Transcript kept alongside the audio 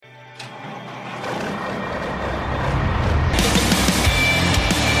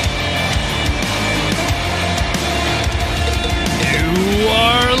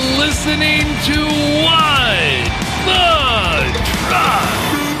to What the Truck.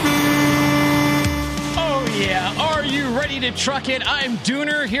 Oh, yeah. Are you ready to truck it? I'm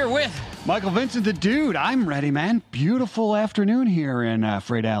Dooner here with Michael Vincent, the dude. I'm ready, man. Beautiful afternoon here in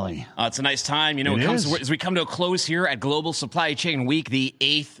Freight Alley. It's a nice time. You know, as we come to a close here at Global Supply Chain Week, the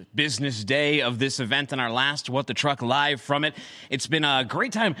 8th business day of this event and our last What the Truck live from it. It's been a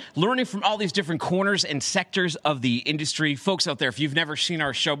great time learning from all these different corners and sectors of the industry. Folks out there, if you've never seen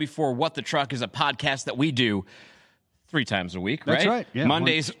our show before, What the Truck is a podcast that we do 3 times a week, right? That's right. Yeah.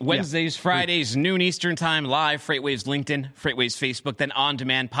 Mondays, Wednesdays, Fridays, noon Eastern time, live, FreightWaves LinkedIn, FreightWaves Facebook, then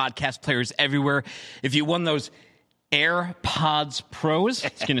on-demand podcast players everywhere. If you won those AirPods Pros,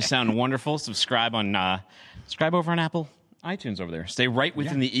 it's going to sound wonderful. Subscribe over on Apple iTunes over there. Stay right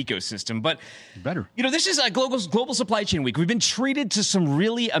within the ecosystem. But better. You know, this is a global supply chain week. We've been treated to some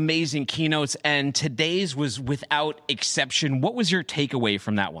really amazing keynotes, and today's was without exception. What was your takeaway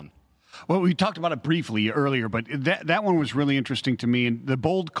from that one? Well, we talked about it briefly earlier, but that one was really interesting to me. And the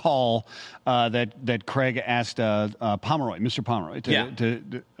bold call that Craig asked Pomeroy, Mr. Pomeroy,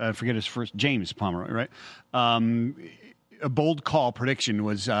 to forget his first, James Pomeroy, right? A bold call prediction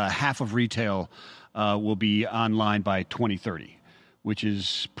was half of retail will be online by 2030, which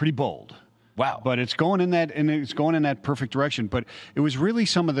is pretty bold. Wow. But it's going in that perfect direction. But it was really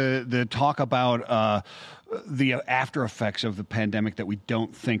some of the talk about the after effects of the pandemic that we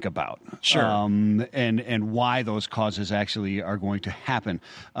don't think about. Sure. And why those causes actually are going to happen.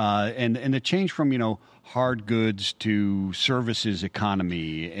 And the change from, hard goods to services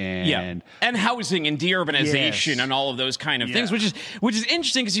economy and housing and deurbanization and all of those kind of things, which is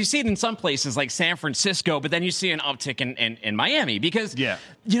interesting because you see it in some places like San Francisco, but then you see an uptick in Miami because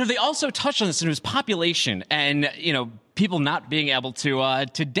they also touched on this, and it was population and people not being able to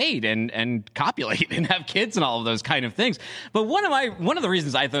date and copulate and have kids and all of those kind of things. But one of the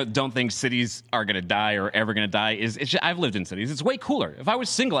reasons I don't think cities are going to die or ever going to die is I've lived in cities. It's way cooler. If I was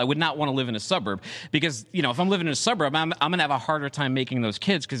single, I would not want to live in a suburb because if I'm living in a suburb, I'm going to have a harder time making those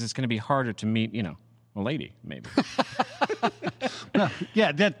kids because it's going to be harder to meet a lady, maybe.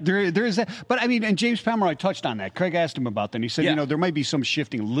 There is that. But I mean, and James Pomeroy touched on that. Craig asked him about that. And he said, there might be some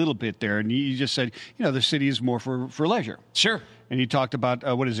shifting a little bit there. And he just said, the city is more for leisure. Sure. And he talked about,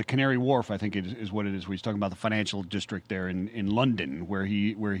 Canary Wharf, I think is what it is, where he's talking about the financial district there in London, where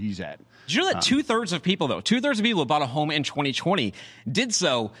he's at. Did you know that 2/3 of people who bought a home in 2020 did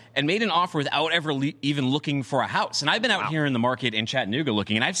so and made an offer without ever even looking for a house? And I've been out here in the market in Chattanooga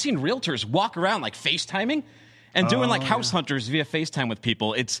looking, and I've seen realtors walk around like FaceTiming and doing house hunters via FaceTime with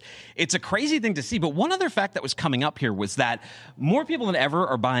people. It's a crazy thing to see. But one other fact that was coming up here was that more people than ever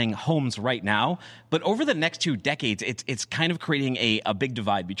are buying homes right now. But over the next 2 decades, it's kind of creating a big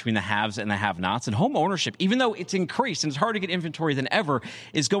divide between the haves and the have-nots. And home ownership, even though it's increased and it's harder to get inventory than ever,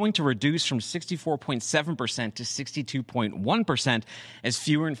 is going to reduce from 64.7% to 62.1% as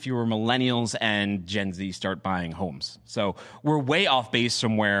fewer and fewer millennials and Gen Z start buying homes. So we're way off base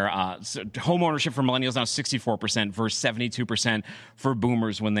from where home ownership for millennials now 64% versus 72% for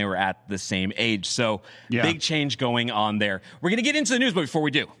boomers when they were at the same age. So big change going on there. We're going to get into the news, but before we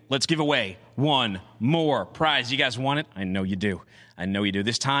do, let's give away one more prize. You guys want it? I know you do.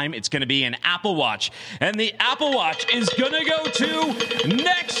 This time, it's going to be an Apple Watch. And the Apple Watch is going to go to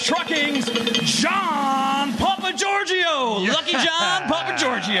Next Trucking's John Papagiorgio. Lucky John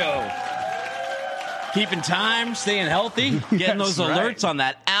Papagiorgio. Keeping time, staying healthy, getting those alerts on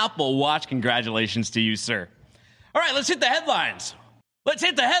that Apple Watch. Congratulations to you, sir. All right, let's hit the headlines.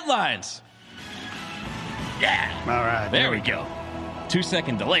 Yeah. All right. There we go.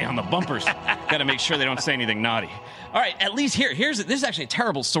 2-second delay on the bumpers. Got to make sure they don't say anything naughty. All right, at least this is actually a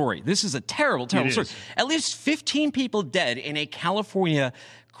terrible story. This is a terrible story. At least 15 people dead in a California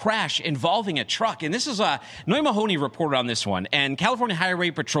crash involving a truck. And this is Noy Mahoney reported on this one. And California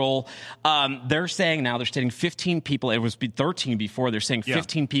Highway Patrol, they're stating 15 people. It was 13 before. They're saying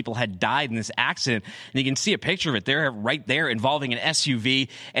 15 people had died in this accident. And you can see a picture of it there, right there, involving an SUV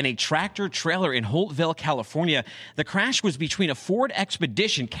and a tractor trailer in Holtville, California. The crash was between a Ford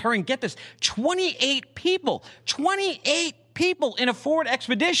Expedition carrying, get this, 28 people. 28 people in a Ford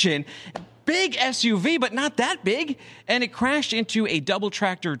Expedition. Big SUV, but not that big. And it crashed into a double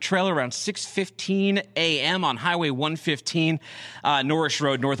tractor trailer around 6:15 a.m. on Highway 115, Norris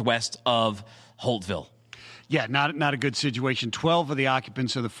Road, northwest of Holtville. Yeah, not a good situation. 12 of the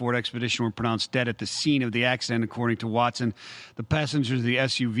occupants of the Ford Expedition were pronounced dead at the scene of the accident, according to Watson. The passengers of the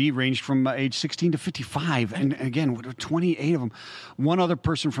SUV ranged from age 16 to 55, and again, 28 of them. One other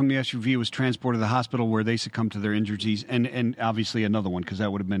person from the SUV was transported to the hospital where they succumbed to their injuries, and obviously another one, because that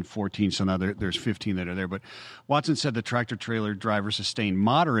would have been 14, so now there's 15 that are there. But Watson said the tractor-trailer driver sustained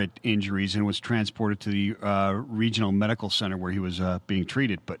moderate injuries and was transported to the regional medical center where he was being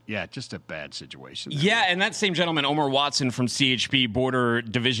treated. But yeah, just a bad situation. Yeah, and that same gentleman, Omar Watson from CHP, Border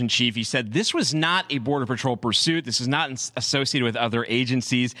Division Chief, he said this was not a Border Patrol pursuit. This is not associated with other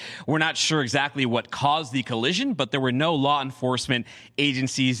agencies. We're not sure exactly what caused the collision, but there were no law enforcement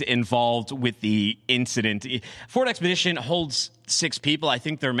agencies involved with the incident. Ford Expedition holds 6 people. I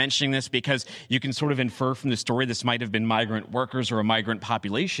think they're mentioning this because you can sort of infer from the story this might have been migrant workers or a migrant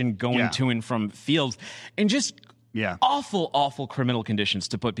population going to and from fields. And just awful criminal conditions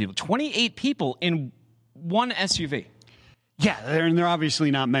to put people. 28 people in one SUV. Yeah, they're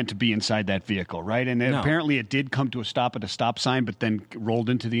obviously not meant to be inside that vehicle, right? And apparently it did come to a stop at a stop sign, but then rolled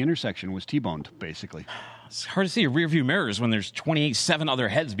into the intersection, was T-boned, basically. It's hard to see your rearview mirrors when there's 7 other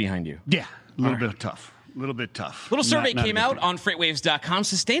heads behind you. Yeah, a little bit tough. A little bit tough. Little survey came out on FreightWaves.com.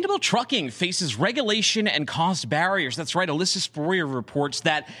 Sustainable trucking faces regulation and cost barriers. That's right. Alyssa Sporia reports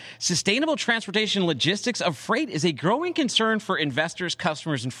that sustainable transportation logistics of freight is a growing concern for investors,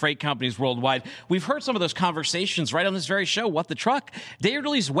 customers, and freight companies worldwide. We've heard some of those conversations right on this very show, What the Truck? Day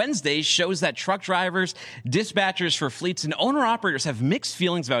Release Wednesday shows that truck drivers, dispatchers for fleets, and owner-operators have mixed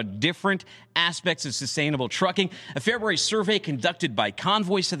feelings about different aspects of sustainable trucking. A February survey conducted by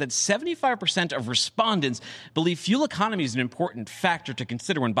Convoy said that 75% of respondents believe fuel economy is an important factor to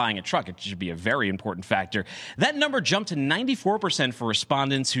consider when buying a truck. It should be a very important factor. That number jumped to 94% for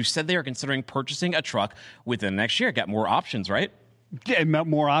respondents who said they are considering purchasing a truck within the next year. Got more options, right? Yeah,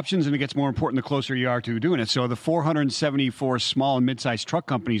 more options, and it gets more important the closer you are to doing it. So the 474 small and mid-sized truck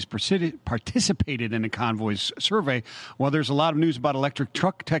companies participated in the Convoy's survey. While there's a lot of news about electric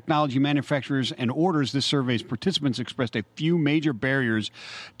truck technology manufacturers and orders, this survey's participants expressed a few major barriers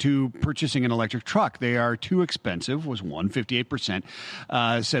to purchasing an electric truck. They are too expensive, was 58%.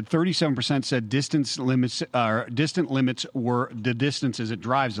 Said 37% said distant limits were the distances it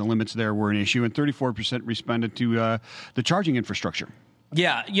drives, the limits there were an issue, and 34% responded to the charging infrastructure.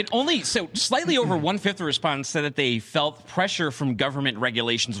 Yeah, so slightly over 1/5 of respondents said that they felt pressure from government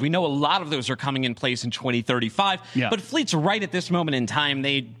regulations. We know a lot of those are coming in place in 2035, but fleets right at this moment in time,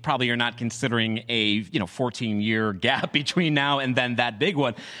 they probably are not considering a 14-year gap between now and then that big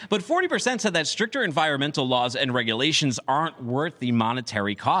one. But 40% said that stricter environmental laws and regulations aren't worth the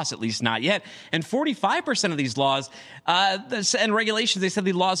monetary cost, at least not yet. And 45% of these laws and regulations, they said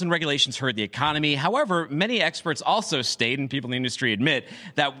the laws and regulations hurt the economy. However, many experts also state, and people in the industry admit,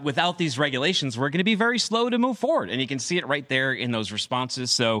 that without these regulations, we're going to be very slow to move forward. And you can see it right there in those responses.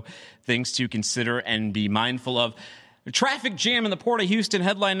 So things to consider and be mindful of. A traffic jam in the Port of Houston.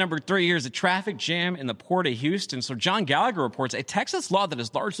 Headline number 3 here is a traffic jam in the Port of Houston. So John Gallagher reports a Texas law that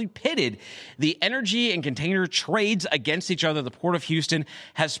has largely pitted the energy and container trades against each other. The Port of Houston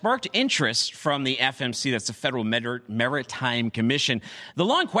has sparked interest from the FMC, that's the Federal Maritime Commission. The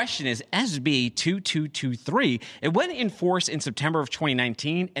law in question is SB 2223. It went in force in September of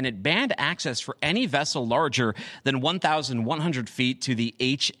 2019, and it banned access for any vessel larger than 1,100 feet to the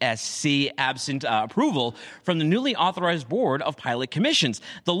HSC absent approval from the newly authorized board of pilot commissions.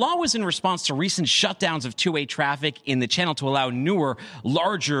 The law was in response to recent shutdowns of two-way traffic in the channel to allow newer,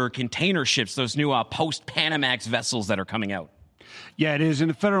 larger container ships, those new post-Panamax vessels that are coming out. Yeah, it is. And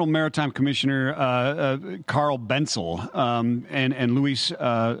the Federal Maritime Commissioner, Carl Bensel, and Luis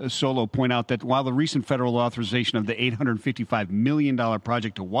Solo point out that while the recent federal authorization of the $855 million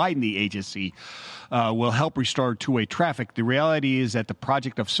project to widen the HSC will help restore two-way traffic, the reality is that the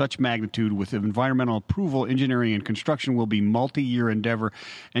project of such magnitude with environmental approval, engineering, and construction will be multi-year endeavor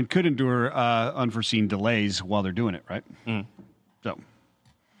and could endure unforeseen delays while they're doing it, right? So,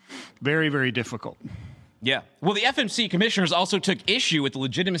 very, very difficult. Yeah. Well, the FMC commissioners also took issue with the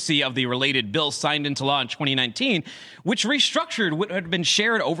legitimacy of the related bill signed into law in 2019, which restructured what had been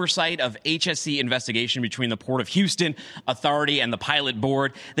shared oversight of HSC investigation between the Port of Houston Authority and the Pilot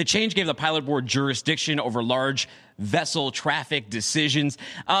Board. The change gave the Pilot Board jurisdiction over large vessel traffic decisions.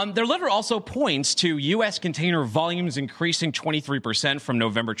 Their letter also points to U.S. container volumes increasing 23% from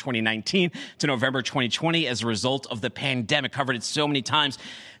November 2019 to November 2020 as a result of the pandemic. Covered it so many times.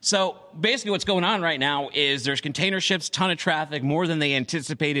 So basically what's going on right now is there's container ships, ton of traffic, more than they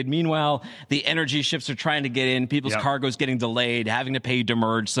anticipated. Meanwhile, the energy ships are trying to get in. People's cargo's getting delayed, having to pay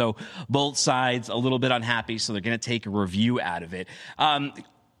demurrage. So both sides a little bit unhappy, so they're going to take a review out of it.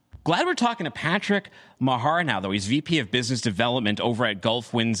 Glad we're talking to Patrick Meagher now, though. He's VP of Business Development over at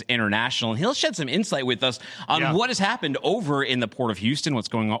Gulf Winds International, and he'll shed some insight with us on what has happened over in the Port of Houston, what's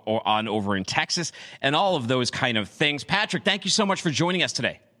going on over in Texas, and all of those kind of things. Patrick, thank you so much for joining us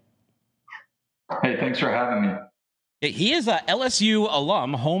today. Hey, thanks for having me. He is a LSU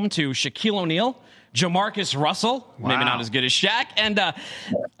alum, home to Shaquille O'Neal, Jamarcus Russell, maybe not as good as Shaq. And I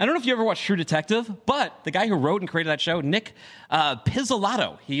don't know if you ever watched True Detective, but the guy who wrote and created that show, Nick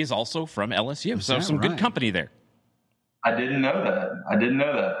Pizzolatto, he is also from LSU. So some good company there. I didn't know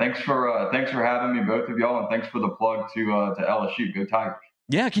that. Thanks for having me, both of y'all, and thanks for the plug to LSU. Go Tigers.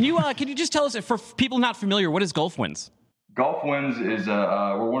 Yeah, can you just tell us, for people not familiar, what is Gulf Winds? Gulf Winds is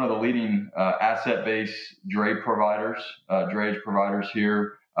we're one of the leading asset-based drayage providers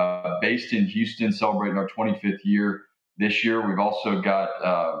here. Based in Houston, celebrating our 25th year this year. We've also got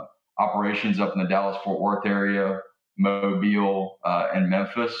operations up in the Dallas-Fort Worth area, Mobile, and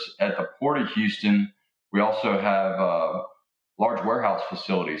Memphis. At the Port of Houston, we also have large warehouse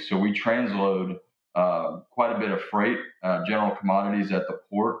facilities. So we transload quite a bit of freight, general commodities at the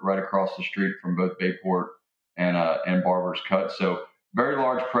port right across the street from both Bayport and Barber's Cut. So very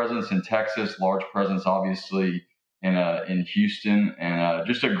large presence in Texas, large presence, obviously, in Houston, and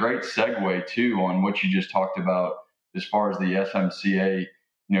just a great segue too on what you just talked about as far as the SMCA,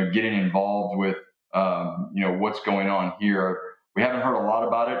 getting involved with, what's going on here. We haven't heard a lot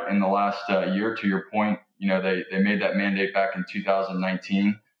about it in the last year. To your point, they made that mandate back in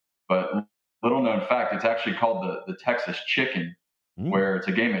 2019, but little known fact, it's actually called the Texas Chicken, where it's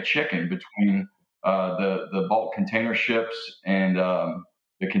a game of chicken between the bulk container ships and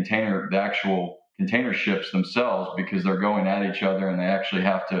the actual container ships themselves, because they're going at each other and they actually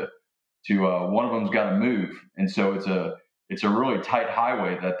have to one of them's got to move. And so it's a really tight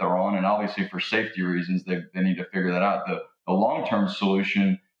highway that they're on. And obviously for safety reasons, they need to figure that out. The long-term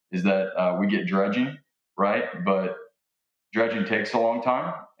solution is that we get dredging, right? But dredging takes a long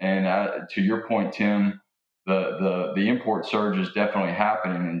time. And to your point, Tim, the import surge is definitely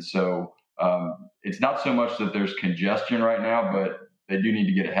happening. And so it's not so much that there's congestion right now, but they do need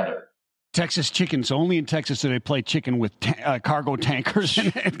to get ahead of it. Texas chicken. So only in Texas do they play chicken with cargo tankers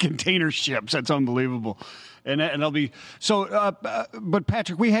and container ships. That's unbelievable. And that'll be so. But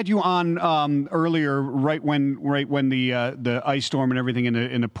Patrick, we had you on earlier, right when the ice storm and everything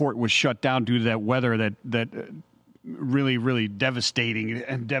in the port was shut down due to that weather that really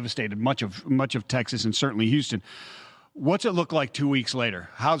devastated much of Texas and certainly Houston. What's it look like 2 weeks later?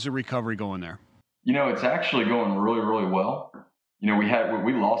 How's the recovery going there? It's actually going really, really well.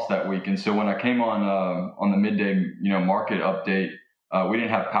 We lost that week. And so when I came on the midday, market update, we didn't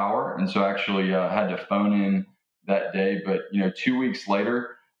have power. And so actually had to phone in that day. But, 2 weeks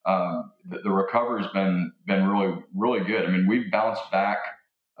later, the recovery has been really, really good. I mean, we've bounced back,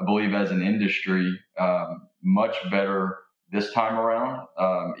 I believe, as an industry, much better this time around,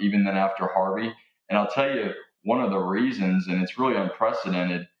 even than after Harvey. And I'll tell you, one of the reasons, and it's really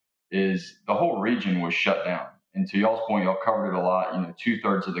unprecedented, is the whole region was shut down. And to y'all's point, y'all covered it a lot.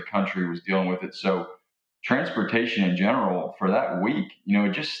 2/3 of the country was dealing with it. So transportation in general for that week,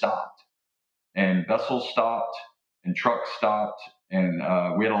 it just stopped. And vessels stopped and trucks stopped. And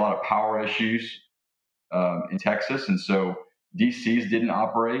we had a lot of power issues in Texas. And so DCs didn't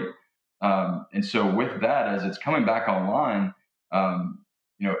operate. And so with that, as it's coming back online,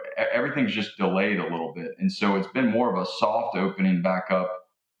 everything's just delayed a little bit. And so it's been more of a soft opening back up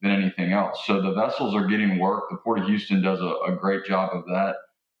than anything else. So the vessels are getting work. The Port of Houston does a great job of that.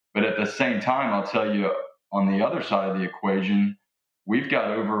 But at the same time, I'll tell you, on the other side of the equation, we've got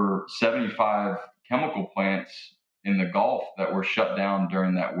over 75 chemical plants in the Gulf that were shut down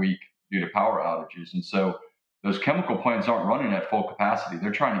during that week due to power outages. And so those chemical plants aren't running at full capacity. They're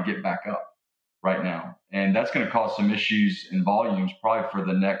trying to get back up right now. And that's going to cause some issues in volumes probably for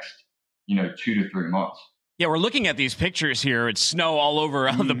the next, 2 to 3 months. Yeah, we're looking at these pictures here. It's snow all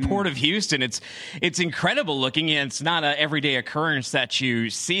over the Port of Houston. It's incredible looking, and it's not an everyday occurrence that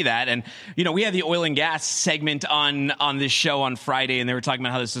you see that. And, we had the oil and gas segment on this show on Friday, and they were talking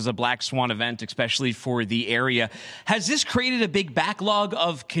about how this is a black swan event, especially for the area. Has this created a big backlog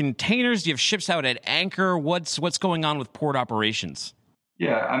of containers? Do you have ships out at anchor? What's going on with port operations?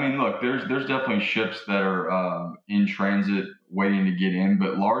 Yeah, I mean, look, there's definitely ships that are in transit waiting to get in,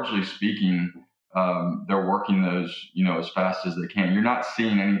 but largely speaking, they're working those, as fast as they can. You're not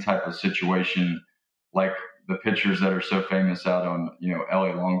seeing any type of situation like the pictures that are so famous out on,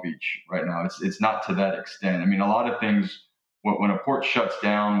 LA Long Beach right now. It's not to that extent. I mean, a lot of things, when a port shuts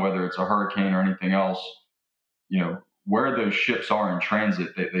down, whether it's a hurricane or anything else, where those ships are in transit,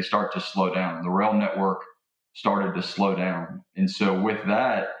 they start to slow down. The rail network started to slow down. And so with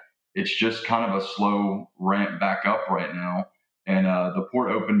that, it's just kind of a slow ramp back up right now. And the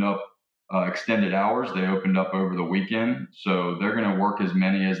port opened up extended hours. They opened up over the weekend, so they're going to work as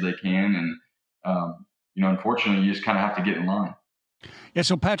many as they can. And unfortunately, you just kind of have to get in line. Yeah.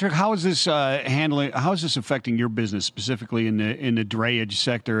 So, Patrick, how is this How is this affecting your business specifically in the drayage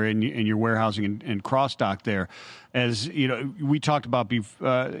sector and your warehousing and cross dock there? As you know, we talked about.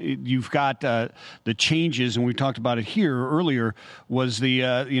 You've got the changes, and we talked about it here earlier. Was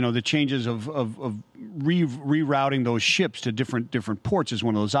the changes of rerouting those ships to different ports is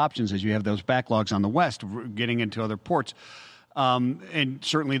one of those options, as you have those backlogs on the west, getting into other ports, and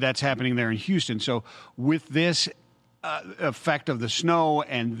certainly that's happening there in Houston. So, with this effect of the snow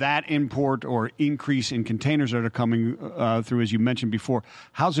and that import or increase in containers that are coming through, as you mentioned before,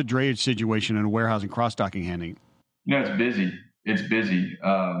 how's the drayage situation and warehousing cross-docking handling? It's busy. It's busy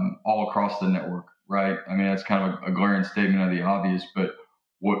all across the network, right? I mean, that's kind of a glaring statement of the obvious, but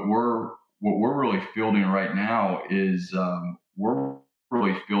what we're really fielding right now is we're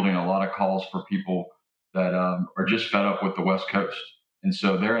really fielding a lot of calls for people that are just fed up with the West Coast. And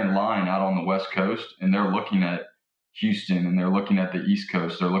so they're in line out on the West Coast, and they're looking at Houston, and they're looking at the East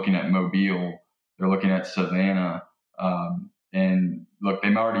Coast. They're looking at Mobile. They're looking at Savannah. And look, they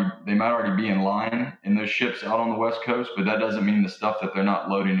might already be in line in those ships out on the West Coast, but that doesn't mean the stuff that they're not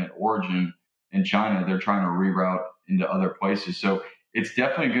loading at origin in China, they're trying to reroute into other places. So it's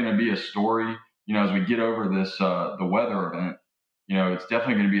definitely going to be a story, as we get over this, the weather event, it's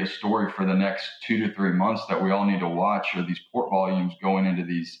definitely going to be a story for the next 2 to 3 months that we all need to watch, are these port volumes going into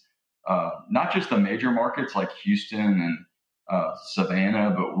these, not just the major markets like Houston and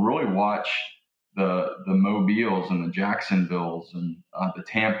Savannah, but really watch the Mobiles and the Jacksonvilles and the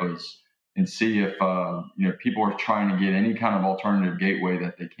Tampas, and see if people are trying to get any kind of alternative gateway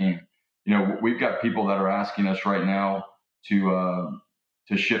that they can. We've got people that are asking us right now to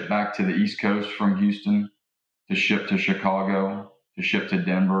ship back to the East Coast from Houston, to ship to Chicago, to ship to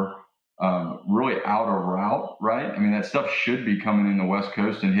Denver. Really out of route, right? I mean, that stuff should be coming in the West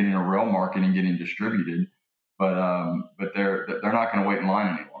Coast and hitting a rail market and getting distributed, but they're not going to wait in line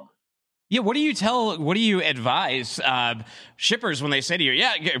any longer. Yeah, what do you advise shippers when they say to you,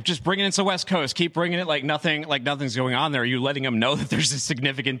 yeah, just bring it into the West Coast, keep bringing it like nothing's going on there? Are you letting them know that there's a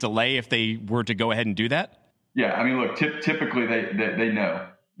significant delay if they were to go ahead and do that? Yeah, I mean, look, typically they know,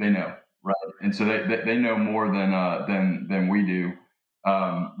 right? And so they know more than we do.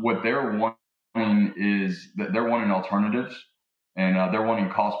 What they're wanting is that they're wanting alternatives, and they're wanting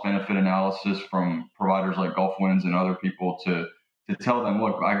cost benefit analysis from providers like Gulfwinds and other people to tell them,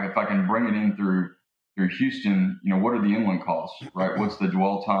 look, if I can bring it in through Houston, what are the inland costs, right? What's the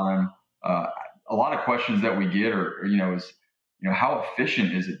dwell time? A lot of questions that we get are, how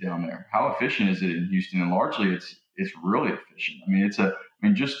efficient is it down there? How efficient is it in Houston? And largely, it's really efficient. I mean,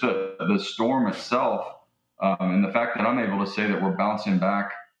 just the storm itself, and the fact that I'm able to say that we're bouncing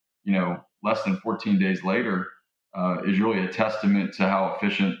back, less than 14 days later, is really a testament to how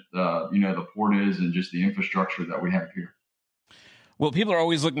efficient, the port is, and just the infrastructure that we have here. Well, people are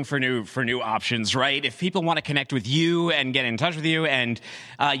always looking for new options, right? If people want to connect with you and get in touch with you and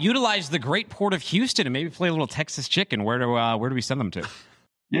utilize the great port of Houston and maybe play a little Texas chicken, where do we send them to?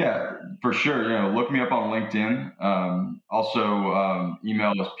 Yeah, for sure. Look me up on LinkedIn. Also,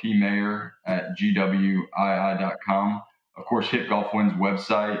 email us pmayer@gwii.com. Of course, hit Gulfwind's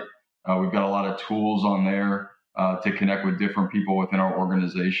website. We've got a lot of tools on there to connect with different people within our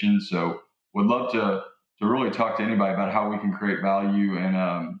organization. So would love to really talk to anybody about how we can create value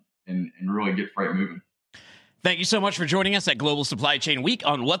and really get freight moving. Thank you so much for joining us at Global Supply Chain Week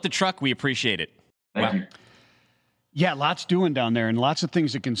on What the Truck. We appreciate it. Thank you. Yeah, lots doing down there and lots of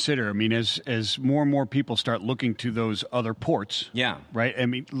things to consider. I mean, as more and more people start looking to those other ports. Yeah. Right? I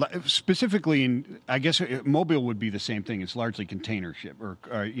mean, specifically I guess Mobile would be the same thing. It's largely container ship or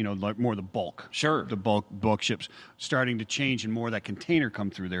like more the bulk. Sure. The bulk ships starting to change and more of that container come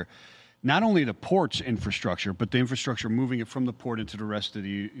through there. Not only the port's infrastructure, but the infrastructure moving it from the port into the rest of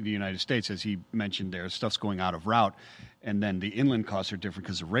the United States. As he mentioned there, stuff's going out of route. And then the inland costs are different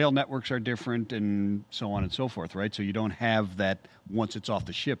because the rail networks are different and so on and so forth, right? So you don't have that once it's off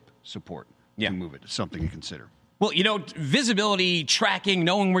the ship support to move it. It's something to consider. Well, visibility, tracking,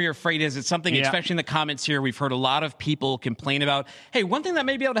 knowing where your freight is, it's something, especially in the comments here, we've heard a lot of people complain about. Hey, one thing that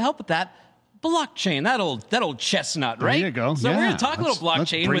may be able to help with that, blockchain, that old chestnut, right? There you go. So we're going to talk a little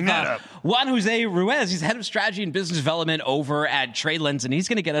blockchain with Juan Jose Ruiz. He's head of strategy and business development over at TradeLens, and he's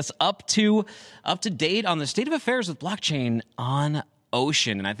going to get us up to date on the state of affairs with blockchain on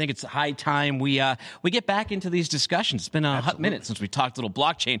ocean. And I think it's high time we get back into these discussions. It's been a hot minute since we talked a little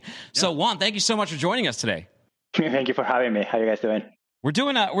blockchain. So Juan, thank you so much for joining us today. Thank you for having me. How are you guys doing? We're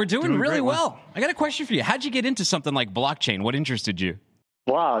doing really well. I got a question for you. How'd you get into something like blockchain? What interested you?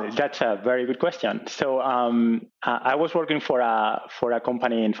 Wow, that's a very good question. So I was working for a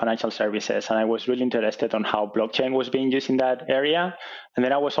company in financial services, and I was really interested on how blockchain was being used in that area. And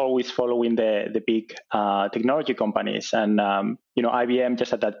then I was always following the big technology companies, and IBM.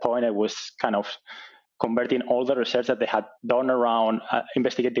 Just at that point, I was kind of converting all the research that they had done around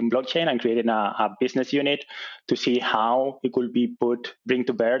investigating blockchain and creating a business unit to see how it could be bring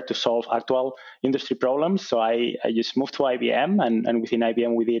to bear to solve actual industry problems. So I just moved to IBM, and within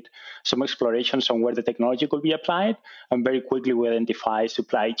IBM we did some explorations on where the technology could be applied, and very quickly we identified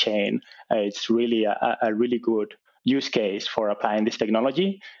supply chain. It's really a really good use case for applying this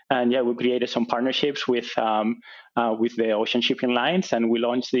technology. And we created some partnerships with the ocean shipping lines, and we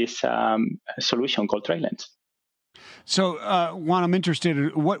launched this solution called TradeLens. So, Juan, I'm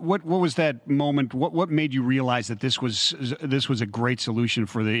interested. What was that moment? What made you realize that this was a great solution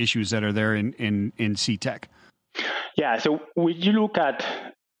for the issues that are there in CTech? Yeah. So when you look at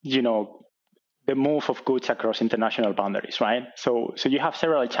the move of goods across international boundaries, right? So you have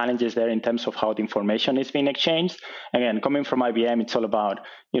several challenges there in terms of how the information is being exchanged. Again, coming from IBM, it's all about,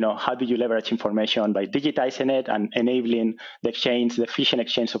 how do you leverage information by digitizing it and enabling the efficient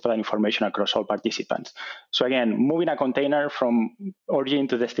exchange of that information across all participants. So again, moving a container from origin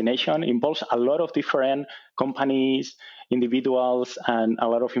to destination involves a lot of different companies, individuals, and a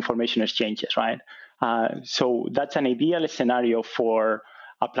lot of information exchanges, right? So that's an ideal scenario for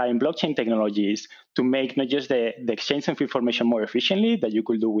applying blockchain technologies to make not just the exchange of information more efficiently that you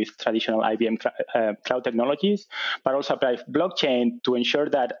could do with traditional IBM cloud technologies, but also apply blockchain to ensure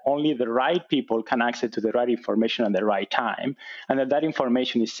that only the right people can access to the right information at the right time, and that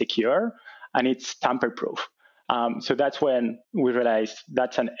information is secure and it's tamper-proof. So that's when we realized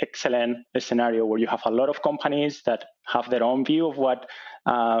that's an excellent scenario where you have a lot of companies that have their own view of what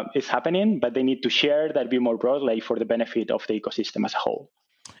is happening, but they need to share that view more broadly for the benefit of the ecosystem as a whole.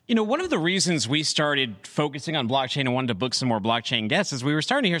 One of the reasons we started focusing on blockchain and wanted to book some more blockchain guests is we were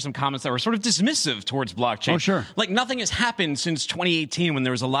starting to hear some comments that were sort of dismissive towards blockchain. Oh, sure. Like nothing has happened since 2018 when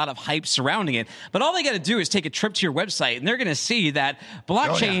there was a lot of hype surrounding it. But all they got to do is take a trip to your website and they're going to see that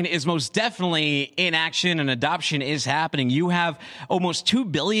blockchain is most definitely in action and adoption is happening. You have almost 2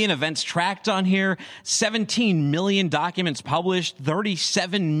 billion events tracked on here, 17 million documents published,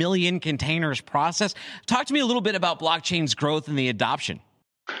 37 million containers processed. Talk to me a little bit about blockchain's growth and the adoption.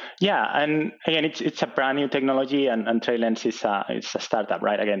 Yeah, and again, it's a brand new technology, and TradeLens is a startup,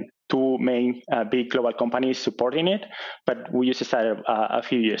 right? Again, two main big global companies supporting it, but we just started a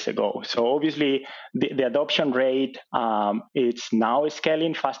few years ago. So obviously, the adoption rate it's now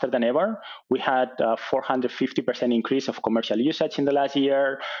scaling faster than ever. We had 450% increase of commercial usage in the last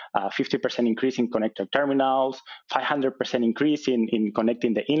year, 50% increase in connected terminals, 500% increase in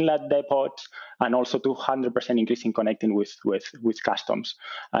connecting the inlet depots, and also 200% increase in connecting with customs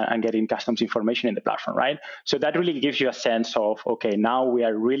and getting customs information in the platform, right? So that really gives you a sense of, okay, now we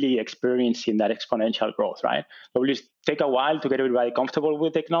are really experiencing that exponential growth, right? It will just take a while to get everybody comfortable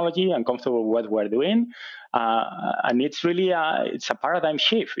with technology and comfortable with what we're doing. And it's really it's a paradigm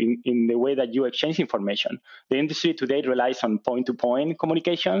shift in the way that you exchange information. The industry today relies on point-to-point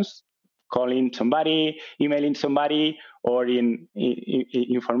communications, calling somebody, emailing somebody, or in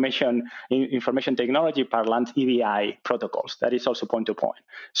information technology parlance, EDI protocols. That is also point-to-point.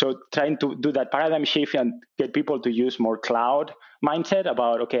 So trying to do that paradigm shift and get people to use more cloud mindset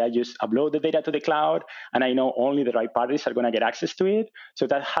about, okay, I just upload the data to the cloud, and I know only the right parties are going to get access to it. So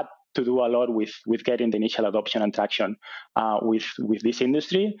that had to do a lot with getting the initial adoption and traction with this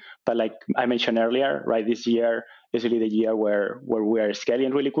industry. But like I mentioned earlier, right, this year is really the year where we are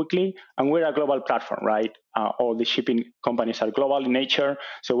scaling really quickly, and we're a global platform, right? All the shipping companies are global in nature,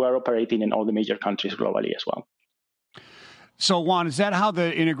 so we're operating in all the major countries globally as well. So, Juan, is that how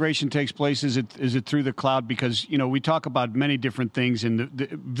the integration takes place? Is it through the cloud? Because, we talk about many different things, and the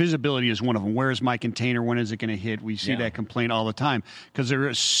visibility is one of them. Where is my container? When is it going to hit? We see that complaint all the time because there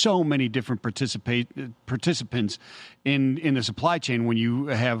are so many different participants in the supply chain. When you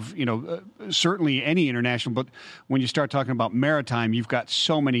have, certainly any international, but when you start talking about maritime, you've got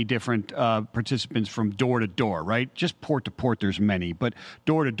so many different participants from door to door, right? Just port to port, there's many, but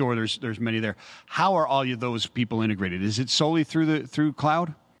door to door, there's many there. How are all of those people integrated? Is it solely through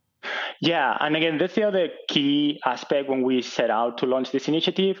cloud? Yeah, and again, that's the other key aspect when we set out to launch this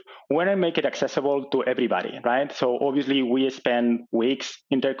initiative. We want to make it accessible to everybody, right? So obviously, we spend weeks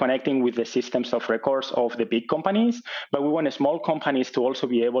interconnecting with the systems of records of the big companies, but we want small companies to also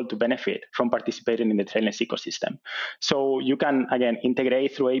be able to benefit from participating in the TrailLens ecosystem. So you can, again,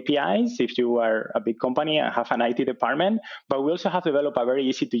 integrate through APIs if you are a big company and have an IT department, but we also have developed a very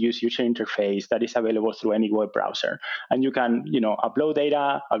easy-to-use user interface that is available through any web browser. And you can, upload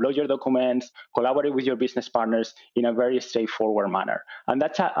data, upload your documents, collaborate with your business partners in a very straightforward manner. And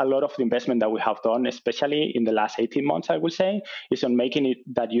that's a lot of the investment that we have done, especially in the last 18 months, I would say, is on making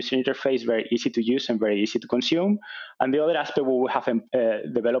that user interface very easy to use and very easy to consume. And the other aspect where we have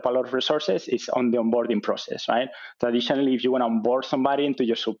developed a lot of resources is on the onboarding process, right? Traditionally, if you want to onboard somebody into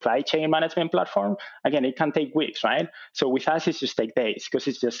your supply chain management platform, again, it can take weeks, right? So with us, it's just take days because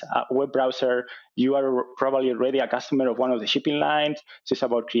it's just a web browser. You are probably already a customer of one of the shipping lines. So it's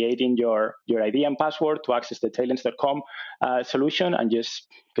about creating your ID and password to access the trailens.com solution and just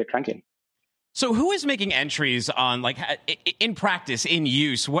get cranking. So who is making entries on, like, in practice, in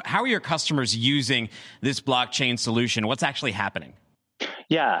use? How are your customers using this blockchain solution? What's actually happening?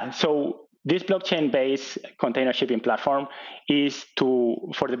 Yeah, so this blockchain-based container shipping platform is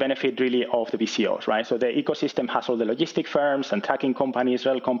for the benefit really of the BCOs, right? So the ecosystem has all the logistic firms and tracking companies,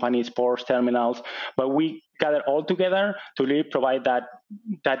 rail companies, ports, terminals, but we gather all together to really provide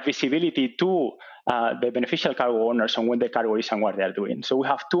that visibility to the beneficial cargo owners on when the cargo is and what they're doing. So we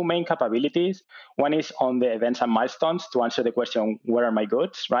have two main capabilities. One is on the events and milestones to answer the question, where are my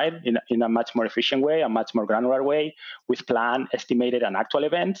goods, right? In a much more efficient way, a much more granular way with planned, estimated, and actual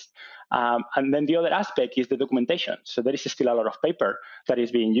events. And then the other aspect is the documentation. So there is still a lot of paper that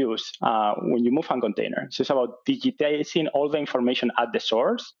is being used when you move a container. So it's about digitizing all the information at the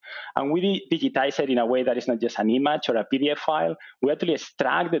source. And we digitize it in a way that is not just an image or a PDF file. We actually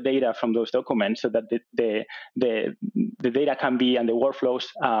extract the data from those documents so that the data can be, and the workflows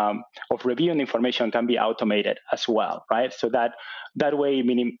of reviewing information can be automated as well, right? So that way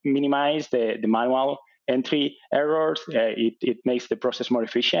minimize the manual entry errors. It makes the process more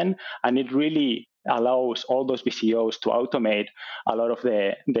efficient, and it really allows all those BCOs to automate a lot of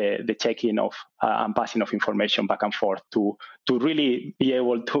the checking of and passing of information back and forth to really be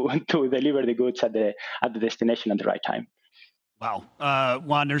able to deliver the goods at the destination at the right time. Wow,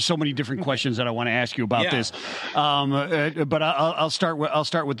 Juan, there's so many different questions that I want to ask you about this, but I'll start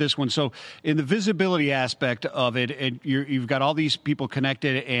with this one. So, in the visibility aspect of it, and you've got all these people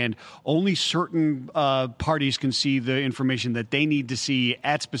connected, and only certain parties can see the information that they need to see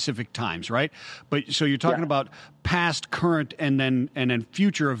at specific times, right? But so you're talking about past, current, and then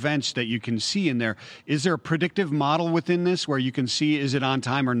future events that you can see in there. Is there a predictive model within this where you can see is it on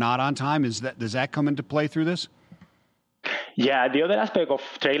time or not on time? Does that come into play through this? Yeah, the other aspect of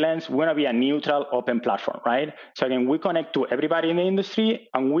TrailLens, we want to be a neutral, open platform, right? So again, we connect to everybody in the industry,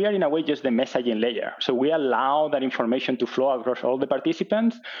 and we are in a way just the messaging layer. So we allow that information to flow across all the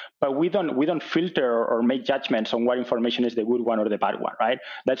participants, but we don't filter or make judgments on what information is the good one or the bad one, right?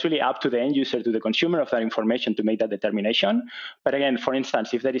 That's really up to the end user, to the consumer of that information to make that determination. But again, for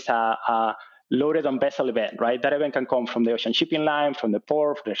instance, if there is a loaded on vessel event, right? That event can come from the ocean shipping line, from the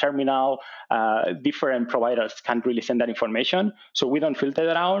port, from the terminal. Different providers can't really send that information. So we don't filter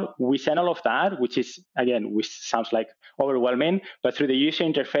that out. We send all of that, which sounds like overwhelming, but through the user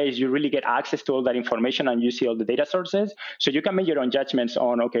interface, you really get access to all that information and you see all the data sources. So you can make your own judgments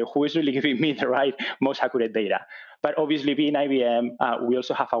on, okay, who is really giving me the right, most accurate data? But obviously, being IBM, we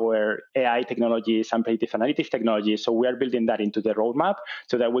also have our AI technologies and predictive analytics technologies. So we are building that into the roadmap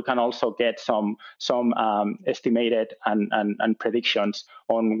so that we can also get some estimated and predictions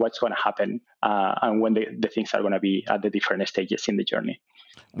on what's going to happen and when the things are going to be at the different stages in the journey.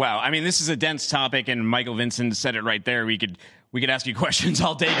 Wow. I mean, this is a dense topic, and Michael Vincent said it right there. We could ask you questions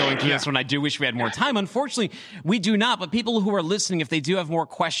all day going through this one. I do wish we had more time. Unfortunately, we do not. But people who are listening, if they do have more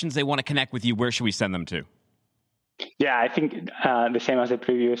questions, they want to connect with you, where should we send them to? Yeah, I think the same as the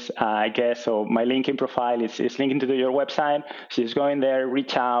previous guest. So my LinkedIn profile is linking to your website. So just go in there,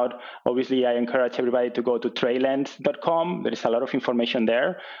 reach out. Obviously, I encourage everybody to go to trailens.com. There is a lot of information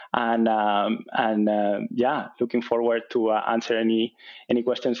there. And looking forward to answer any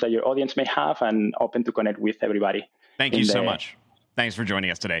questions that your audience may have, and open to connect with everybody. Thank you so much. Thanks for joining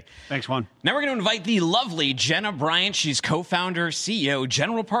us today. Thanks, Juan. Now we're going to invite the lovely Jenna Bryant. She's co-founder, CEO,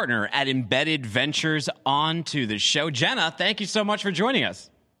 general partner at Embedded Ventures onto the show. Jenna, thank you so much for joining us.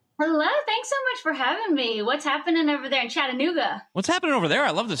 Hello. Thanks so much for having me. What's happening over there in Chattanooga? What's happening over there?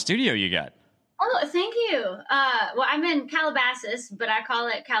 I love the studio you got. Oh, thank you. Well, I'm in Calabasas, but I call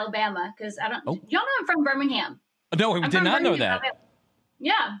it Calabama because y'all know I'm from Birmingham. No, we did not know that.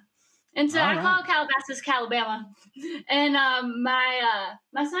 Yeah. And so I call Calabasas, Calabama. And my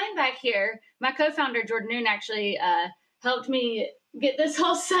sign back here, my co-founder, Jordan Noon, actually helped me get this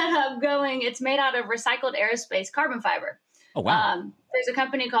whole setup going. It's made out of recycled aerospace carbon fiber. Oh, wow. There's a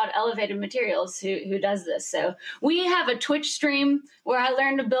company called Elevated Materials who does this. So we have a Twitch stream where I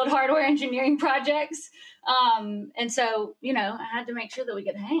learned to build hardware engineering projects. And so, I had to make sure that we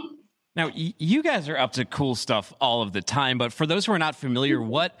could hang. Now, you guys are up to cool stuff all of the time, but for those who are not familiar,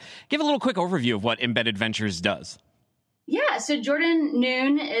 give a little quick overview of what Embedded Ventures does. Yeah, so Jordan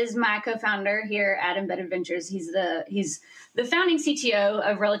Noon is my co-founder here at Embedded Ventures. He's the founding CTO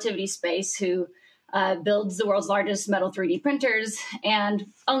of Relativity Space, who builds the world's largest metal 3D printers and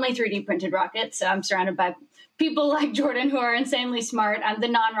only 3D printed rockets. So I'm surrounded by people like Jordan who are insanely smart. I'm the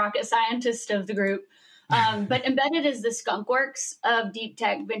non-rocket scientist of the group. But Embedded is the skunkworks of deep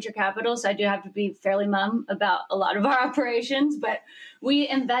tech venture capital. So I do have to be fairly mum about a lot of our operations, but we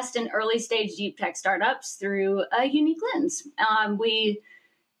invest in early stage deep tech startups through a unique lens. We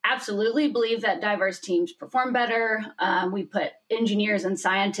absolutely believe that diverse teams perform better. We put engineers and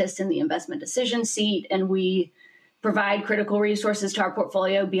scientists in the investment decision seat, and we provide critical resources to our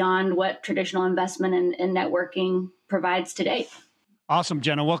portfolio beyond what traditional investment and networking provides today. Awesome,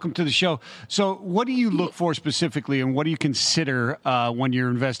 Jenna. Welcome to the show. So what do you look for specifically, and what do you consider when you're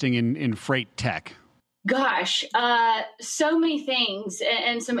investing in freight tech? Gosh, so many things,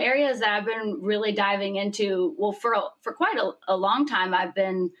 and some areas that I've been really diving into. Well, for quite a long time, I've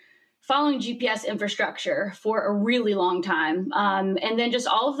been following GPS infrastructure for a really long time. And then just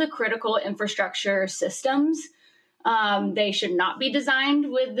all of the critical infrastructure systems. They should not be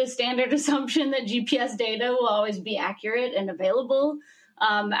designed with the standard assumption that GPS data will always be accurate and available.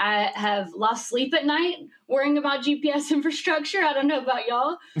 I have lost sleep at night worrying about GPS infrastructure. I don't know about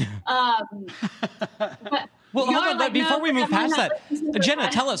y'all. Well, hold on, like, before we move past that, Jenna,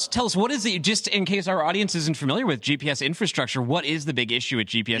 tell us, what is it, just in case our audience isn't familiar with GPS infrastructure, what is the big issue with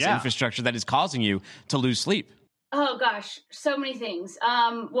GPS infrastructure that is causing you to lose sleep? Oh gosh, so many things.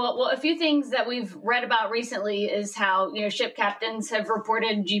 Well, a few things that we've read about recently is how, ship captains have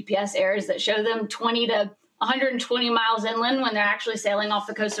reported GPS errors that show them 20 to 120 miles inland when they're actually sailing off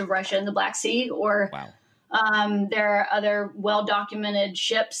the coast of Russia in the Black Sea. Or there are other well-documented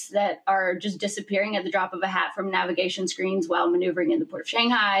ships that are just disappearing at the drop of a hat from navigation screens while maneuvering in the port of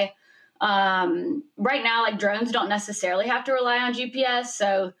Shanghai. Right now, like, drones don't necessarily have to rely on GPS,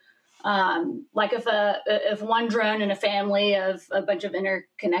 so like if one drone in a family of a bunch of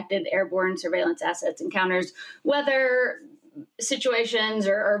interconnected airborne surveillance assets encounters weather situations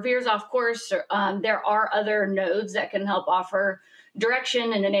or veers off course, there are other nodes that can help offer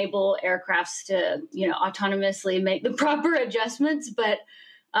direction and enable aircrafts to, autonomously make the proper adjustments. But,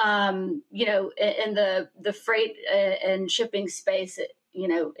 in the freight and shipping space,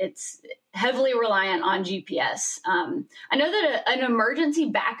 it's heavily reliant on GPS. I know that an emergency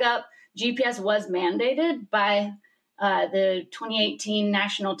backup GPS was mandated by the 2018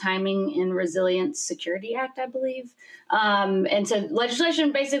 National Timing and Resilience Security Act, I believe. And so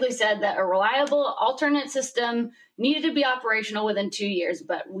legislation basically said that a reliable alternate system needed to be operational within 2 years,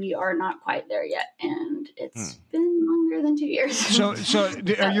 but we are not quite there yet. And it's been longer than 2 years. So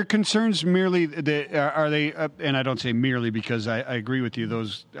are your concerns merely, are they, and I don't say merely because I agree with you,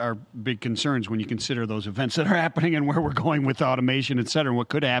 those are big concerns when you consider those events that are happening and where we're going with automation, et cetera, and what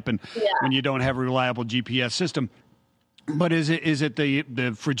could happen when you don't have a reliable GPS system. But is it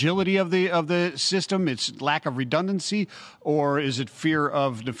the fragility of the system, its lack of redundancy, or is it fear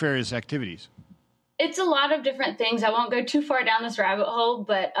of nefarious activities? It's a lot of different things. I won't go too far down this rabbit hole,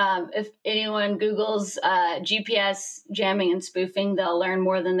 but if anyone Googles GPS jamming and spoofing, they'll learn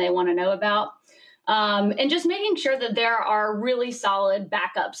more than they want to know about. And just making sure that there are really solid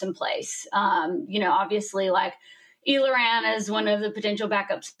backups in place. Obviously, like, ELARAN is one of the potential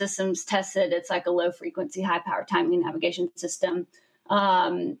backup systems tested. It's like a low frequency, high power timing and navigation system.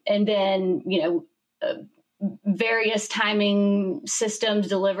 And then, various timing systems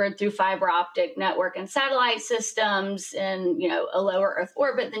delivered through fiber optic network and satellite systems in, a lower Earth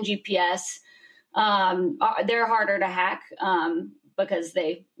orbit than GPS. They're harder to hack because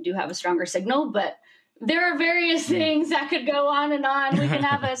they do have a stronger signal, but there are various things that could go on and on. We can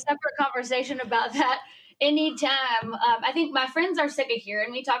have a separate conversation about that anytime. I think my friends are sick of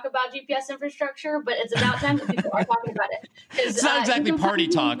hearing me talk about GPS infrastructure, but it's about time that people are talking about it. It's not exactly party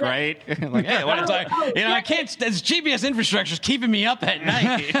talk, right? Like, hey, I want to talk. I can't. This GPS infrastructure is keeping me up at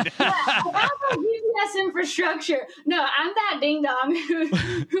night. About GPS infrastructure. No, I'm that ding dong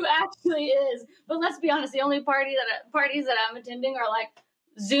who actually is. But let's be honest, the only parties that I'm attending are like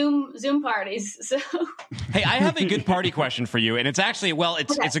Zoom parties. So, hey, I have a good party question for you, and it's actually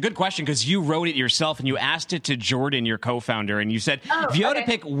it's a good question because you wrote it yourself and you asked it to Jordan, your co-founder, and you said if you had to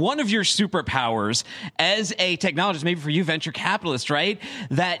pick one of your superpowers as a technologist, maybe for you venture capitalists, right,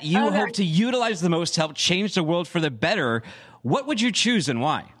 that you hope to utilize the most to help change the world for the better, what would you choose and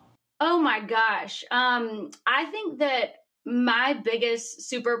why? Oh my gosh, I think that my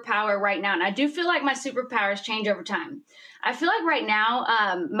biggest superpower right now, and I do feel like my superpowers change over time. I feel like right now,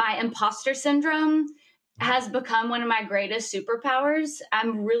 my imposter syndrome has become one of my greatest superpowers.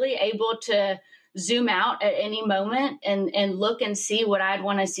 I'm really able to zoom out at any moment and look and see what I'd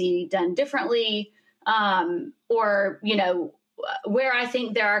want to see done differently, or, where I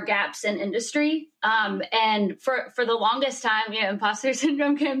think there are gaps in industry. And for the longest time, imposter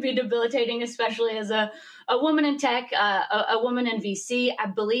syndrome can be debilitating, especially as a woman in tech, a woman in VC. I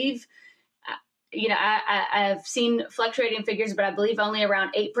believe, I've seen fluctuating figures, but I believe only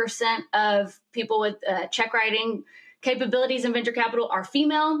around 8% of people with check writing capabilities in venture capital are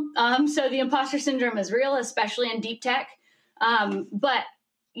female. So the imposter syndrome is real, especially in deep tech. But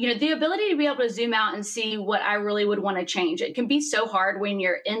the ability to be able to zoom out and see what I really would want to change. It can be so hard when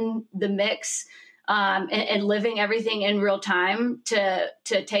you're in the mix and living everything in real time to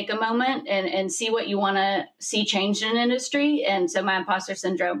take a moment and see what you want to see changed in an industry. And so my imposter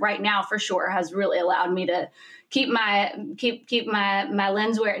syndrome right now for sure has really allowed me to keep my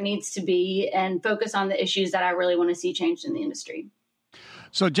lens where it needs to be and focus on the issues that I really want to see changed in the industry.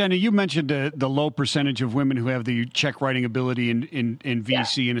 So, Jenna, you mentioned the low percentage of women who have the check writing ability in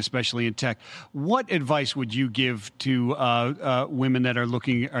VC and especially in tech. What advice would you give to women that are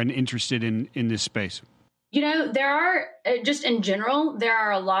looking and interested in this space? There are, just in general, there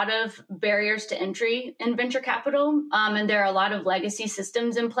are a lot of barriers to entry in venture capital, and there are a lot of legacy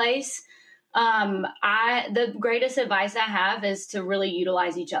systems in place. The greatest advice I have is to really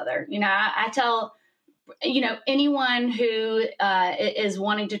utilize each other. I tell anyone who is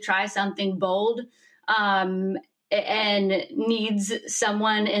wanting to try something bold and needs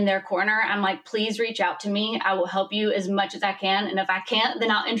someone in their corner, I'm like, please reach out to me. I will help you as much as I can. And if I can't,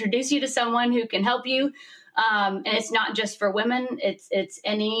 then I'll introduce you to someone who can help you. And it's not just for women. It's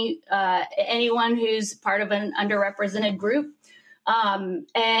anyone who's part of an underrepresented group. And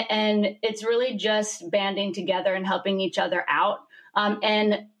it's really just banding together and helping each other out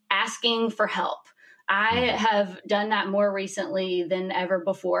and asking for help. I have done that more recently than ever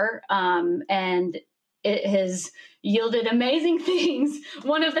before, and it has yielded amazing things.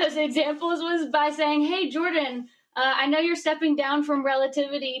 One of those examples was by saying, hey, Jordan, I know you're stepping down from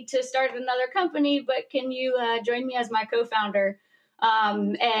Relativity to start another company, but can you join me as my co-founder?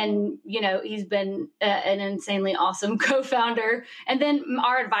 And, he's been an insanely awesome co-founder. And then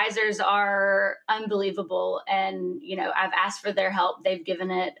our advisors are unbelievable. And, I've asked for their help. They've given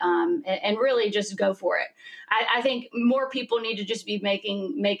it, and really just go for it. I think more people need to just be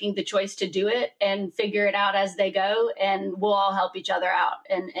making the choice to do it and figure it out as they go. And we'll all help each other out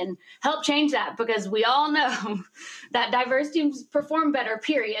and help change that, because we all know that diverse teams perform better,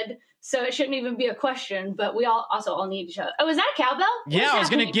 period. So it shouldn't even be a question, but we all need each other. Oh, is that a cowbell? I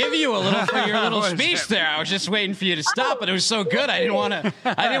was going to give you a little for your little speech there. I was just waiting for you to stop, but it was so good. I didn't want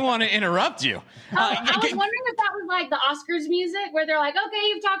to interrupt you. I was wondering if that was like the Oscars music where they're like, okay,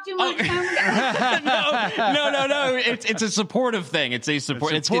 you've talked too much. No. It's a supportive thing. It's a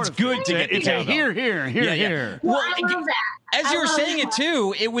support. It's good to get. It's a here. Well, I love that. As you were saying it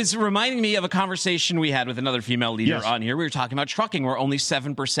too, it was reminding me of a conversation we had with another female leader on here. We were talking about trucking, where only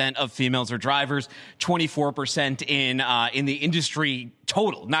 7% of females are drivers, 24% in the industry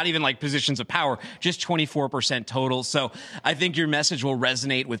total, not even like positions of power, just 24% total. So I think your message will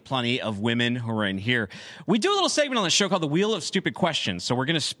resonate with plenty of women who are in here. We do a little segment on the show called the Wheel of Stupid Questions. So we're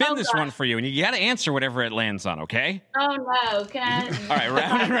going to spin this one for you, and you got to answer whatever it lands on, okay? Oh, no. Can I? All right,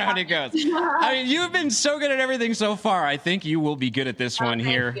 round and round it goes. I mean, you've been so good at everything so far. I think you will be good at this one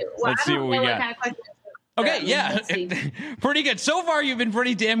here. Well, Let's see what we got. Kind of okay, yeah. Pretty good. So far, you've been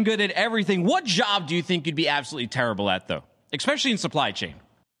pretty damn good at everything. What job do you think you'd be absolutely terrible at, though? Especially in supply chain.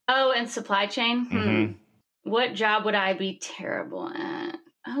 Oh, in supply chain? What job would I be terrible at?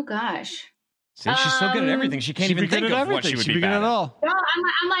 Oh, gosh. See, she's so good at everything. She can't even think of what she would be bad at. All. No,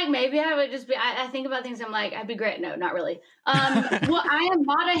 I'm like, maybe I would just be, I think about things, I'm like, I'd be great. No, not really. Well, I am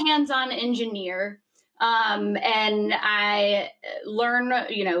not a hands-on engineer. And I learn,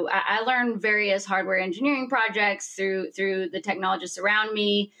 I learn various hardware engineering projects through the technologists around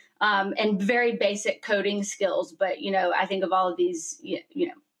me, and very basic coding skills. But, I think of all of these,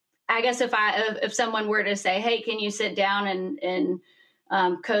 I guess if someone were to say, hey, can you sit down and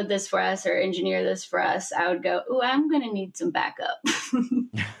code this for us or engineer this for us, I would go, "Ooh, I'm going to need some backup."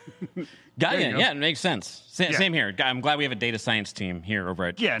 Got you. Yeah, it makes sense. Same here. I'm glad we have a data science team here over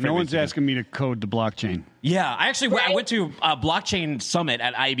at no one's asking me to code the blockchain. Yeah, I went to a blockchain summit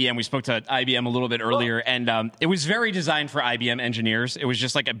at IBM. We spoke to IBM a little bit earlier, and it was very designed for IBM engineers. It was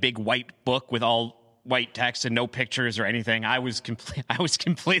just like a big white book with all white text and no pictures or anything. I was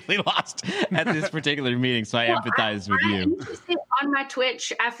completely lost at this particular meeting, so I empathize with you. On my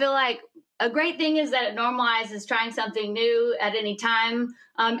Twitch, I feel like a great thing is that it normalizes trying something new at any time,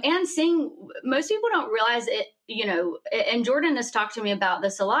 and seeing. Most people don't realize it, and Jordan has talked to me about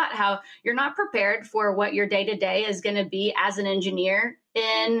this a lot, how you're not prepared for what your day-to-day is going to be as an engineer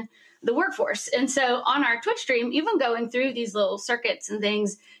in the workforce. And so on our Twitch stream, even going through these little circuits and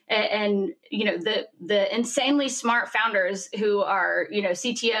things, and the insanely smart founders who are,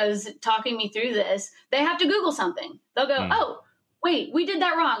 CTOs talking me through this, they have to Google something. They'll go, "Oh, wait, we did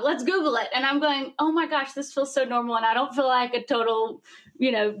that wrong. Let's Google it." And I'm going, "Oh my gosh, this feels so normal." And I don't feel like a total,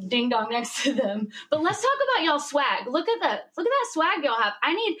 ding dong next to them. But let's talk about y'all swag. Look at that swag y'all have.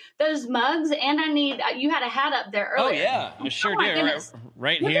 I need those mugs, and I need, you had a hat up there earlier. Oh yeah, I sure do.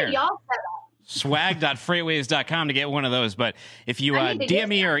 Right Look here. At y'all set up. Swag.freightwaves.com to get one of those. But if you DM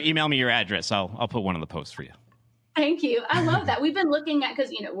me or email me your address, I'll put one in the post for you. Thank you. I love that. We've been looking at,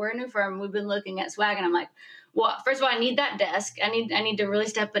 because we're a new firm. We've been looking at swag, and I'm like, well, first of all, I need that desk. I need to really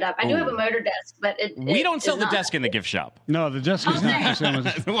step it up. I do have a motor desk, but we don't sell the desk in the gift shop. No, the desk is not for sale.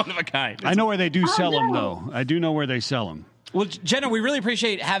 One of a kind. I know where they do sell them, though. I do know where they sell them. Well, Jenna, we really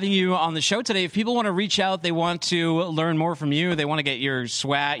appreciate having you on the show today. If people want to reach out, they want to learn more from you, they want to get your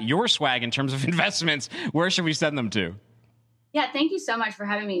swag in terms of investments, where should we send them to? Yeah, thank you so much for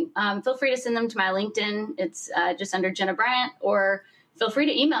having me. Feel free to send them to my LinkedIn. It's just under Jenna Bryant, or feel free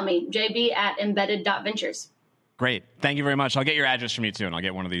to email me, jb@embedded.ventures. Great. Thank you very much. I'll get your address from you, too, and I'll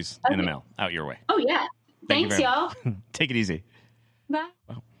get one of these in the mail out your way. Oh, yeah. Thanks, y'all. Take it easy. Bye.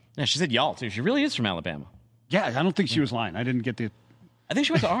 Wow. Yeah, she said y'all, too. She really is from Alabama. Yeah, I don't think she was lying. I didn't get I think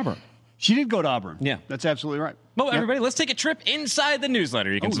she went to Auburn. She did go to Auburn. Yeah. That's absolutely right. Well, everybody, let's take a trip inside the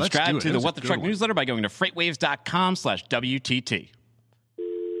newsletter. You can subscribe to the What the Truck newsletter by going to freightwaves.com/WTT.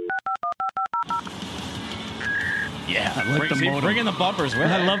 Yeah, I like the modem. Bring in the bumpers with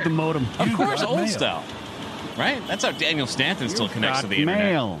I love the modem. Of course, old style. Right? That's how Daniel Stanton still connects to the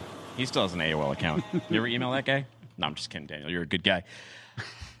internet. He still has an AOL account. You ever email that guy? No, I'm just kidding, Daniel. You're a good guy.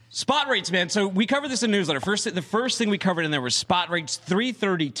 Spot rates, man. So we covered this in the newsletter. The first thing we covered in there was spot rates,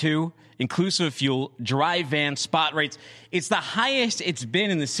 332, inclusive of fuel, dry van spot rates. It's the highest it's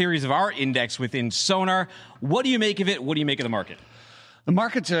been in the series of our index within Sonar. What do you make of it? What do you make of the market? The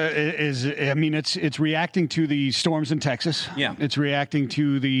market's it's reacting to the storms in Texas. Yeah. It's reacting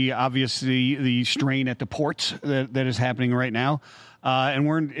to the strain at the ports that is happening right now.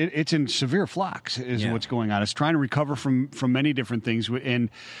 And it's in severe flux is what's going on. It's trying to recover from many different things.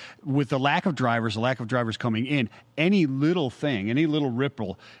 And with the lack of drivers coming in, any little thing, any little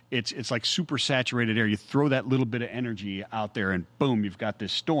ripple, it's like super saturated air. You throw that little bit of energy out there and boom, you've got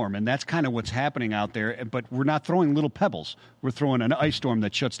this storm. And that's kind of what's happening out there. But we're not throwing little pebbles. We're throwing an ice storm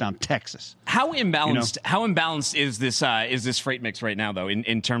that shuts down Texas. How imbalanced is this freight mix right now, though,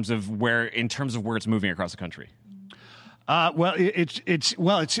 in terms of where it's moving across the country? It's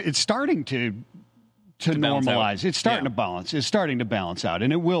starting to normalize. It's starting to balance. It's starting to balance out,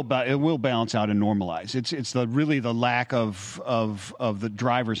 and it will balance out and normalize. It's really the lack of the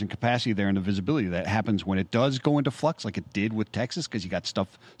drivers and capacity there and the visibility that happens when it does go into flux, like it did with Texas, because you got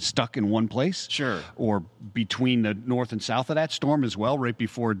stuff stuck in one place. Sure. Or between the north and south of that storm as well, right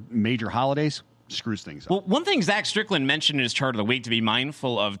before major holidays. Screws things up. Well, one thing Zach Strickland mentioned in his chart of the week to be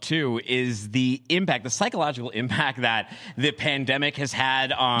mindful of, too, is the psychological impact that the pandemic has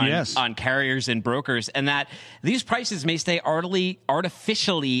had on carriers and brokers, and that these prices may stay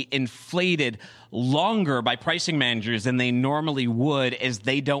artificially inflated longer by pricing managers than they normally would, as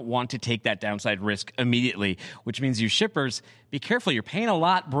they don't want to take that downside risk immediately, which means you shippers, be careful. You're paying a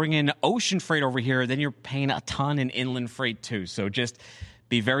lot bringing ocean freight over here, then you're paying a ton in inland freight, too. So just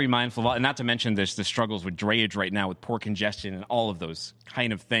be very mindful of, and not to mention the struggles with drayage right now with port congestion and all of those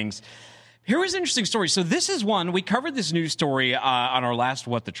kind of things. Here was an interesting story. So this is one, we covered this news story on our last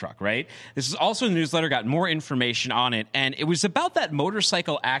What the Truck, right? This is also in the newsletter, got more information on it, and it was about that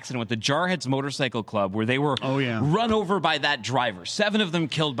motorcycle accident with the Jarheads Motorcycle Club where they were run over by that driver. 7 of them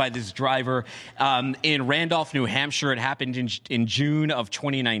killed by this driver in Randolph, New Hampshire. It happened in June of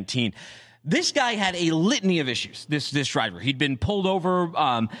 2019. This guy had a litany of issues, this driver. He'd been pulled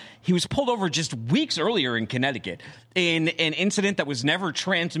over. He was pulled over just weeks earlier in Connecticut in an incident that was never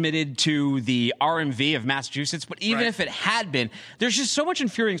transmitted to the RMV of Massachusetts. But even if it had been, there's just so much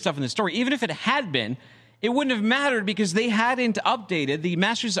infuriating stuff in this story. Even if it had been, it wouldn't have mattered because they hadn't updated, the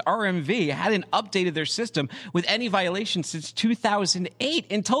Massachusetts RMV hadn't updated their system with any violations since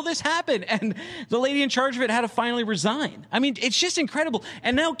 2008 until this happened. And the lady in charge of it had to finally resign. I mean, it's just incredible.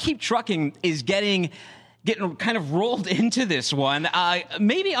 And now Keep Trucking is getting kind of rolled into this one,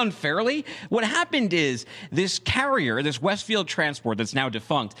 maybe unfairly. What happened is this carrier, this Westfield Transport that's now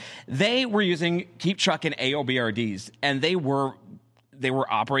defunct, they were using Keep Trucking AOBRDs, and they were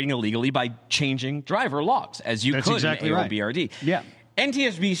operating illegally by changing driver logs, as you could in AOBRD. Right. Yeah.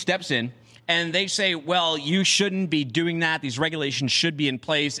 NTSB steps in, and they say, well, you shouldn't be doing that. These regulations should be in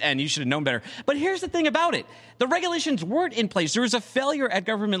place, and you should have known better. But here's the thing about it. The regulations weren't in place. There was a failure at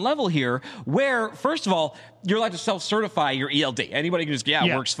government level here where, first of all, you're allowed to self-certify your ELD. Anybody can just,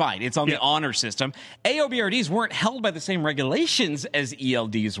 it works fine. It's on the honor system. AOBRDs weren't held by the same regulations as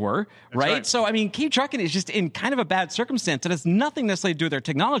ELDs were, right? So, I mean, Keep Trucking is just in kind of a bad circumstance. It has nothing necessarily to do with their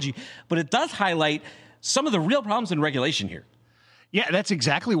technology, but it does highlight some of the real problems in regulation here. Yeah, that's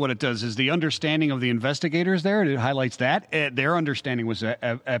exactly what it does, is the understanding of the investigators there. It highlights that. Their understanding was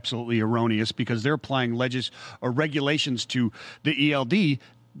absolutely erroneous because they're applying regulations to the ELD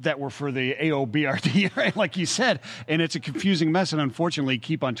that were for the AOBRD, right? Like you said. And it's a confusing mess. And unfortunately,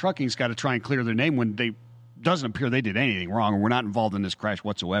 Keep on Trucking's got to try and clear their name when they doesn't appear they did anything wrong, and we're not involved in this crash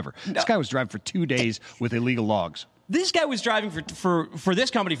whatsoever. No. This guy was driving for 2 days with illegal logs. This guy was driving for this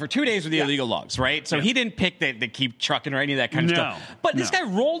company for 2 days with the illegal logs, right? So he didn't pick the Keep Trucking or any of that kind of stuff. But this guy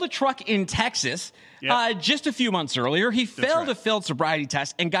rolled a truck in Texas just a few months earlier. He failed a failed sobriety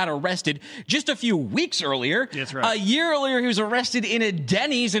test and got arrested just a few weeks earlier. That's right. A year earlier, he was arrested in a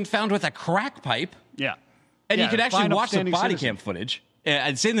Denny's and found with a crack pipe. Yeah. And you could actually watch the body cam footage.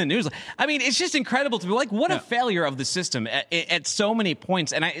 I'd say in the news. I mean, it's just incredible to be like, what a failure of the system at so many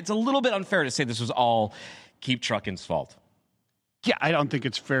points. And it's a little bit unfair to say this was all Keep Trucking's fault. Yeah, I don't think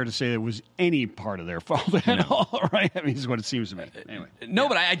it's fair to say it was any part of their fault at all, right? I mean, this is what it seems to me. Anyway. No,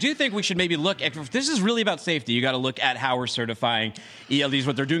 but I do think we should maybe look at, if this is really about safety, you got to look at how we're certifying ELDs,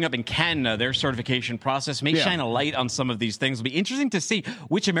 what they're doing up in Canada, their certification process may shine a light on some of these things. It'll be interesting to see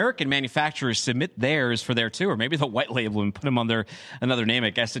which American manufacturers submit theirs for there too, or maybe they'll white label and put them on another name. I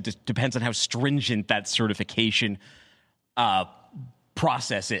guess it just depends on how stringent that certification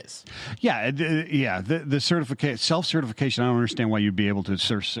process is. The certification, self-certification, I don't understand why you'd be able to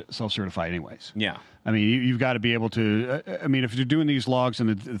self-certify anyways. Yeah. I mean, you've got to be able to, if you're doing these logs and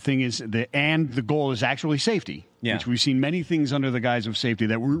the thing is, the goal is actually safety, which we've seen many things under the guise of safety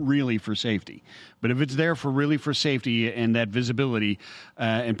that weren't really for safety. But if it's there for safety and that visibility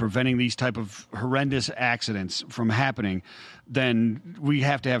and preventing these type of horrendous accidents from happening, then we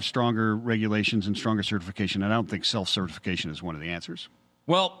have to have stronger regulations and stronger certification. And I don't think self-certification is one of the answers.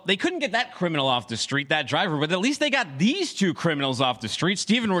 Well, they couldn't get that criminal off the street, that driver, but at least they got these two criminals off the street,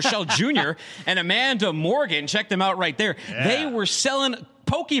 Stephen Rochelle Jr. and Amanda Morgan. Check them out right there. Yeah. They were selling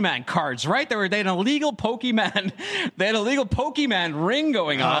Pokemon cards, right? They had an illegal Pokemon. They had a legal Pokemon ring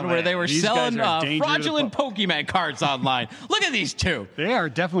going on where they were selling fraudulent Pokemon cards online. Look at these two. They are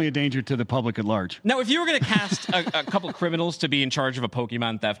definitely a danger to the public at large. Now, if you were going to cast a couple of criminals to be in charge of a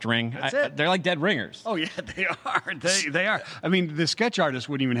Pokemon theft ring, they're like dead ringers. Oh yeah, they are. They are. I mean, the sketch artist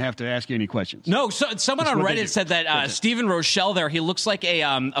wouldn't even have to ask you any questions. No, someone on Reddit said that Stephen Rochelle there, he looks like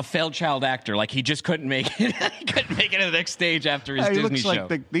a failed child actor. Like he just couldn't make it. He couldn't make it to the next stage after his Disney show.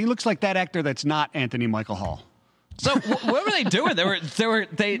 He looks like that actor that's not Anthony Michael Hall. So what were they doing? They're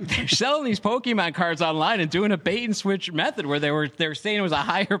selling these Pokemon cards online and doing a bait and switch method where they were saying it was a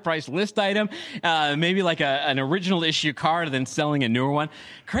higher price list item, maybe like an original issue card, and then selling a newer one.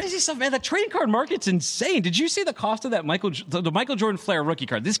 Crazy stuff, man. The trading card market's insane. Did you see the cost of that the Michael Jordan Flair rookie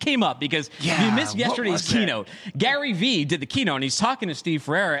card? This came up because you missed yesterday's keynote. Gary Vee did the keynote, and he's talking to Steve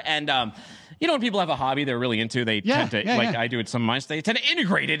Ferreira, and you know, when people have a hobby they're really into, they tend to, I do at some of mine, they tend to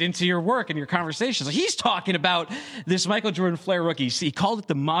integrate it into your work and your conversations. So he's talking about this Michael Jordan Flair rookie. He called it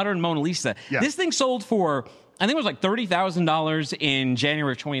the modern Mona Lisa. Yeah. This thing sold for, I think it was like $30,000 in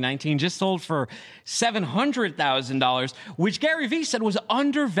January of 2019, just sold for $700,000, which Gary Vee said was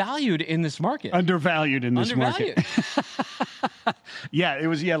undervalued in this market. Undervalued in this market. Yeah, it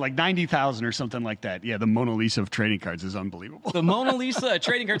was like 90,000 or something like that. Yeah, the Mona Lisa of trading cards is unbelievable. The Mona Lisa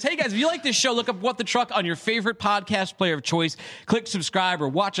trading cards. Hey guys, if you like this show, look up What the Truck on your favorite podcast player of choice. Click subscribe or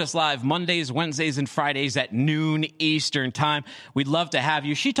watch us live Mondays, Wednesdays, and Fridays at noon Eastern time. We'd love to have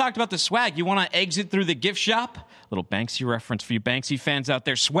you. She talked about the swag. You want to exit through the gift shop? Little Banksy reference for you Banksy fans out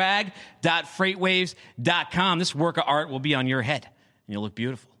there. Swag.freightwaves.com. This work of art will be on your head, and you'll look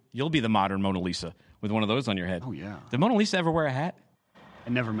beautiful. You'll be the modern Mona Lisa with one of those on your head. Oh, yeah. Did Mona Lisa ever wear a hat? I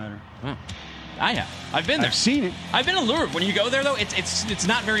never met her. Oh. I have. I've been there. I've seen it. I've been in Louvre. When you go there, though, it's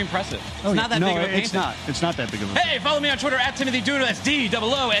not very impressive. It's not that big of a painting. It's not. It's not that big of a Hey, follow me on Twitter at Timothy Duder. That's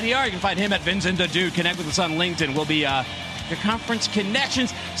DOONER. You can find him at Vincent the Dude. Connect with us on LinkedIn. We'll be your conference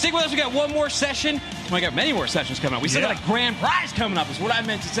connections. Stick with us. We got one more session. We got many more sessions coming up. We still got a grand prize coming up, is what I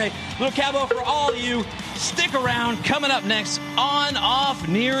meant to say. Little cabo for all of you. Stick around. Coming up next, on, off,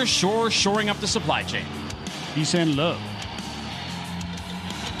 near shore, shoring up the supply chain. Peace and love.